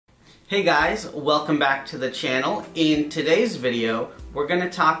Hey guys, welcome back to the channel. In today's video, we're going to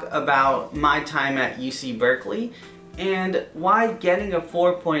talk about my time at UC Berkeley and why getting a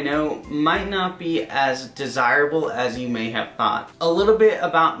 4.0 might not be as desirable as you may have thought. A little bit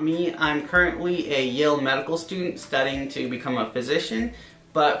about me: I'm currently a Yale medical student studying to become a physician,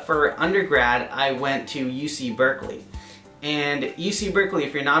 but for undergrad I went to UC Berkeley. And UC Berkeley,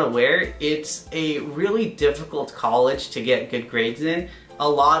 if you're not aware, it's a really difficult college to get good grades in. A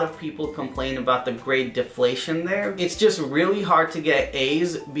lot of people complain about the grade deflation there. It's just really hard to get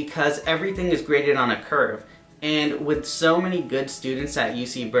A's because everything is graded on a curve. And with so many good students at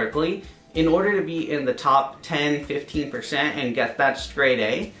UC Berkeley, in order to be in the top 10-15% and get that straight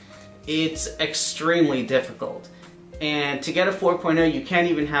A, it's extremely difficult. And to get a 4.0, you can't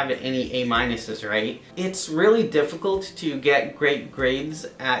even have any A minuses, right? It's really difficult to get great grades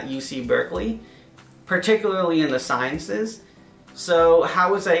at UC Berkeley, particularly in the sciences. So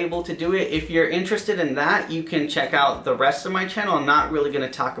how was I able to do it? If you're interested in that, you can check out the rest of my channel. I'm not really going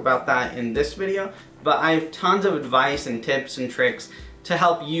to talk about that in this video, but I have tons of advice and tips and tricks to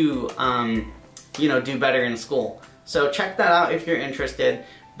help you, do better in school. So check that out if you're interested.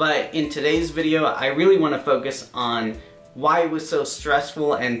 But in today's video, I really want to focus on why it was so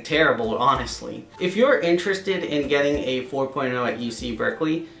stressful and terrible, honestly. If you're interested in getting a 4.0 at UC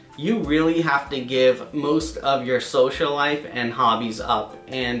Berkeley, you really have to give most of your social life and hobbies up.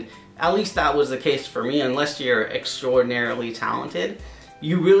 And at least that was the case for me. Unless you're extraordinarily talented,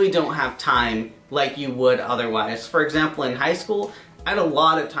 you really don't have time like you would otherwise. For example, in high school, I had a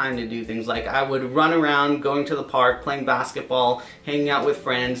lot of time to do things. Like I would run around going to the park, playing basketball, hanging out with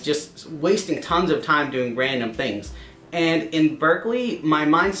friends, just wasting tons of time doing random things. And in Berkeley, my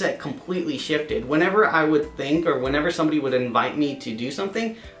mindset completely shifted. Whenever I would think, or whenever somebody would invite me to do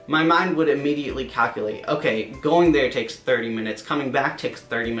something, my mind would immediately calculate, okay, going there takes 30 minutes, coming back takes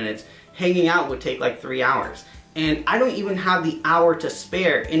 30 minutes, hanging out would take like 3 hours. And I don't even have the hour to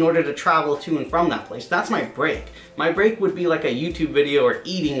spare in order to travel to and from that place. That's my break. My break would be like a YouTube video or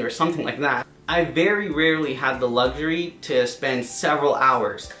eating or something like that. I very rarely had the luxury to spend several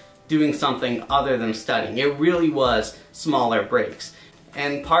hours doing something other than studying. It really was smaller breaks.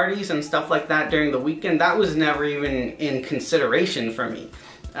 And parties and stuff like that during the weekend, that was never even in consideration for me.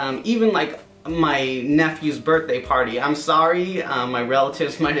 Even like my nephew's birthday party, I'm sorry, my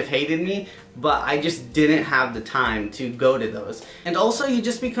relatives might have hated me, but I just didn't have the time to go to those. And also, you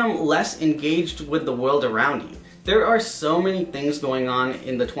just become less engaged with the world around you. There are so many things going on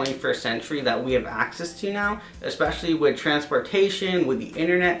in the 21st century that we have access to now, especially with transportation, with the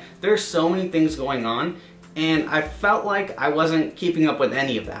internet. There are so many things going on, and I felt like I wasn't keeping up with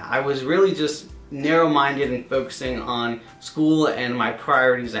any of that. I was really just narrow-minded and focusing on school and my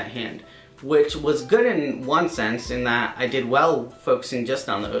priorities at hand, which was good in one sense, in that I did well focusing just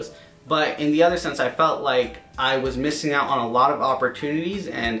on those. But in the other sense, I felt like I was missing out on a lot of opportunities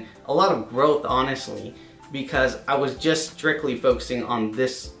and a lot of growth, honestly, because I was just strictly focusing on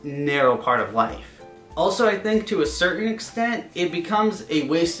this narrow part of life. Also, I think to a certain extent, it becomes a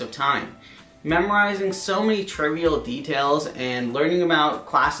waste of time. Memorizing so many trivial details and learning about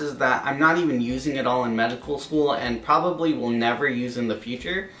classes that I'm not even using at all in medical school and probably will never use in the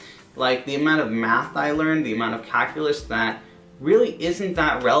future. Like the amount of math I learned, the amount of calculus that really isn't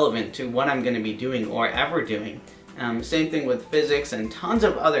that relevant to what I'm going to be doing or ever doing. Same thing with physics and tons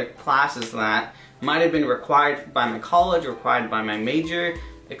of other classes that might have been required by my college, required by my major,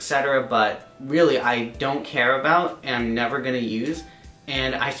 etc. But really I don't care about and I'm never going to use.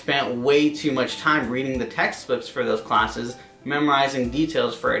 And I spent way too much time reading the textbooks for those classes, memorizing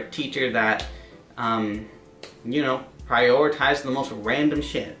details for a teacher that, prioritized the most random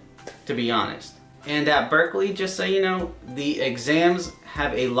shit, to be honest. And at Berkeley, just so you know, the exams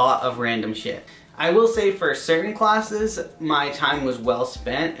have a lot of random shit. I will say for certain classes, my time was well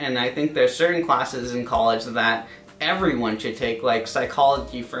spent, and I think there's certain classes in college that everyone should take, like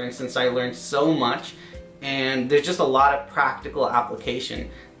psychology, for instance. I learned so much, and there's just a lot of practical application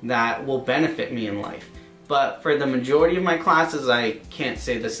that will benefit me in life. But for the majority of my classes, I can't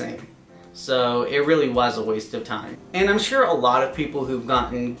say the same. So it really was a waste of time. And I'm sure a lot of people who've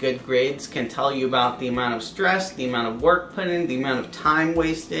gotten good grades can tell you about the amount of stress, the amount of work put in, the amount of time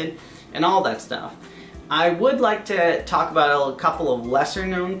wasted, and all that stuff. I would like to talk about a couple of lesser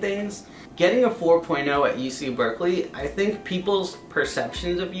known things. Getting a 4.0 at UC Berkeley, I think people's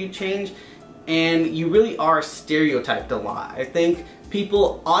perceptions of you change, and you really are stereotyped a lot. I think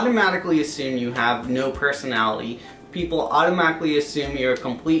people automatically assume you have no personality. People automatically assume you're a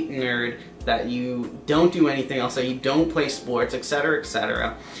complete nerd, that you don't do anything else, that you don't play sports, etc.,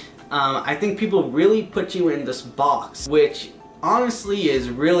 etc. I think people really put you in this box, which honestly is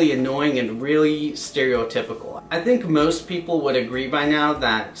really annoying and really stereotypical. I think most people would agree by now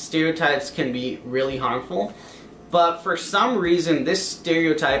that stereotypes can be really harmful, but for some reason this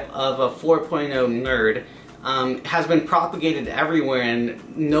stereotype of a 4.0 nerd has been propagated everywhere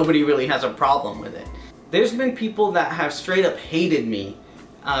and nobody really has a problem with it. There's been people that have straight up hated me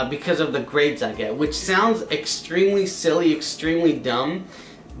because of the grades I get, which sounds extremely silly, extremely dumb,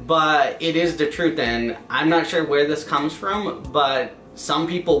 but it is the truth, and I'm not sure where this comes from, but some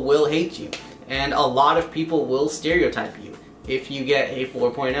people will hate you, and a lot of people will stereotype you if you get a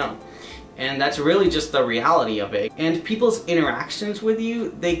 4.0. And that's really just the reality of it. And people's interactions with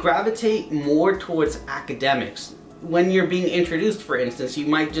you, they gravitate more towards academics. When you're being introduced, for instance, you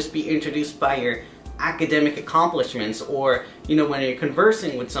might just be introduced by your academic accomplishments, or when you're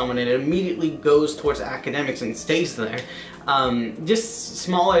conversing with someone, it immediately goes towards academics and stays there. Just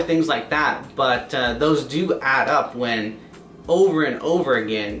smaller things like that, but those do add up when over and over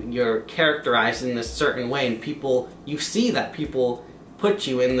again you're characterized in this certain way, and you see that people put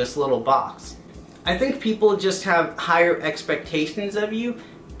you in this little box. I think people just have higher expectations of you,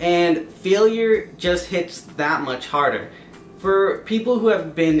 and failure just hits that much harder. For people who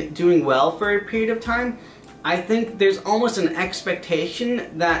have been doing well for a period of time, I think there's almost an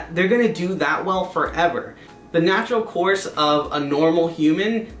expectation that they're going to do that well forever. The natural course of a normal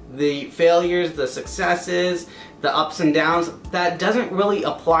human, the failures, the successes, the ups and downs, that doesn't really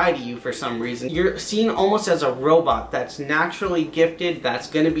apply to you for some reason. You're seen almost as a robot that's naturally gifted, that's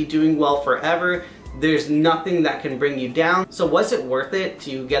going to be doing well forever. There's nothing that can bring you down. So was it worth it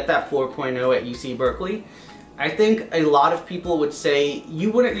to get that 4.0 at UC Berkeley? I think a lot of people would say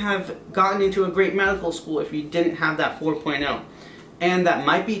you wouldn't have gotten into a great medical school if you didn't have that 4.0. And that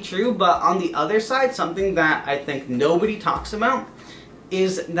might be true, but on the other side, something that I think nobody talks about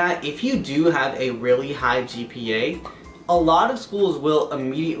is that if you do have a really high GPA, a lot of schools will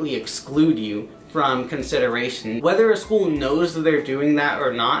immediately exclude you from consideration, whether a school knows that they're doing that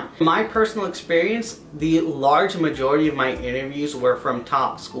or not. In my personal experience, the large majority of my interviews were from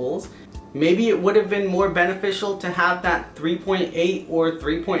top schools. Maybe it would have been more beneficial to have that 3.8 or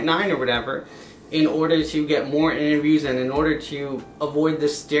 3.9 or whatever in order to get more interviews and in order to avoid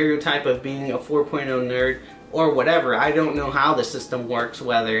this stereotype of being a 4.0 nerd or whatever. I don't know how the system works,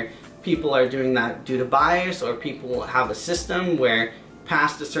 whether people are doing that due to bias or people have a system where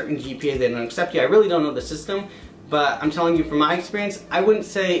past a certain GPA they don't accept you. I really don't know the system, but I'm telling you from my experience, I wouldn't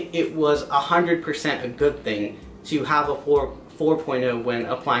say it was 100% a good thing to have a 4.0 when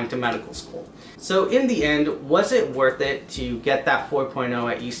applying to medical school. So in the end, was it worth it to get that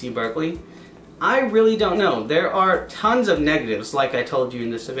 4.0 at UC Berkeley? I really don't know. There are tons of negatives, like I told you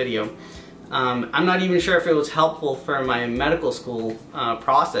in this video. I'm not even sure if it was helpful for my medical school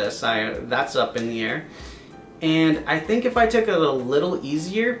process. That's up in the air. And I think if I took it a little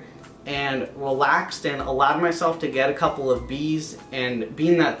easier and relaxed and allowed myself to get a couple of B's and be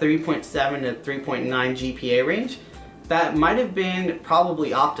in that 3.7 to 3.9 GPA range, that might have been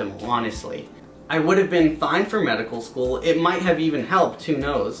probably optimal, honestly. I would have been fine for medical school. It might have even helped, who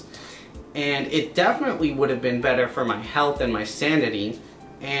knows. And it definitely would have been better for my health and my sanity,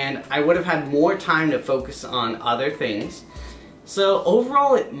 and I would have had more time to focus on other things. So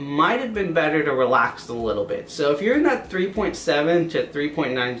overall, it might have been better to relax a little bit. So if you're in that 3.7 to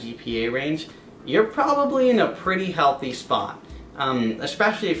 3.9 GPA range, you're probably in a pretty healthy spot,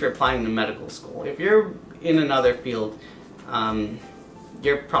 especially if you're applying to medical school. If you're in another field,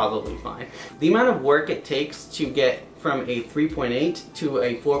 you're probably fine. The amount of work it takes to get from a 3.8 to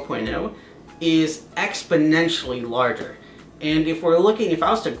a 4.0 is exponentially larger. And if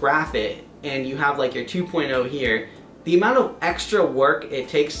I was to graph it and you have like your 2.0 here, the amount of extra work it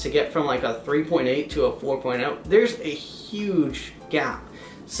takes to get from like a 3.8 to a 4.0, there's a huge gap.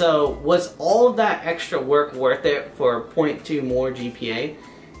 So was all of that extra work worth it for 0.2 more GPA?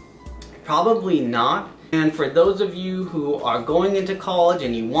 Probably not. And for those of you who are going into college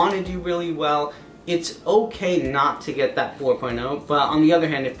and you want to do really well, it's okay not to get that 4.0, but on the other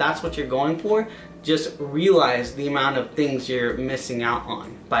hand, if that's what you're going for, just realize the amount of things you're missing out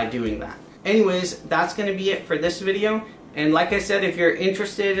on by doing that. Anyways, that's going to be it for this video, and like I said, if you're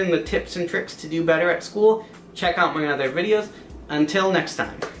interested in the tips and tricks to do better at school, check out my other videos. Until next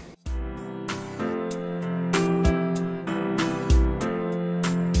time.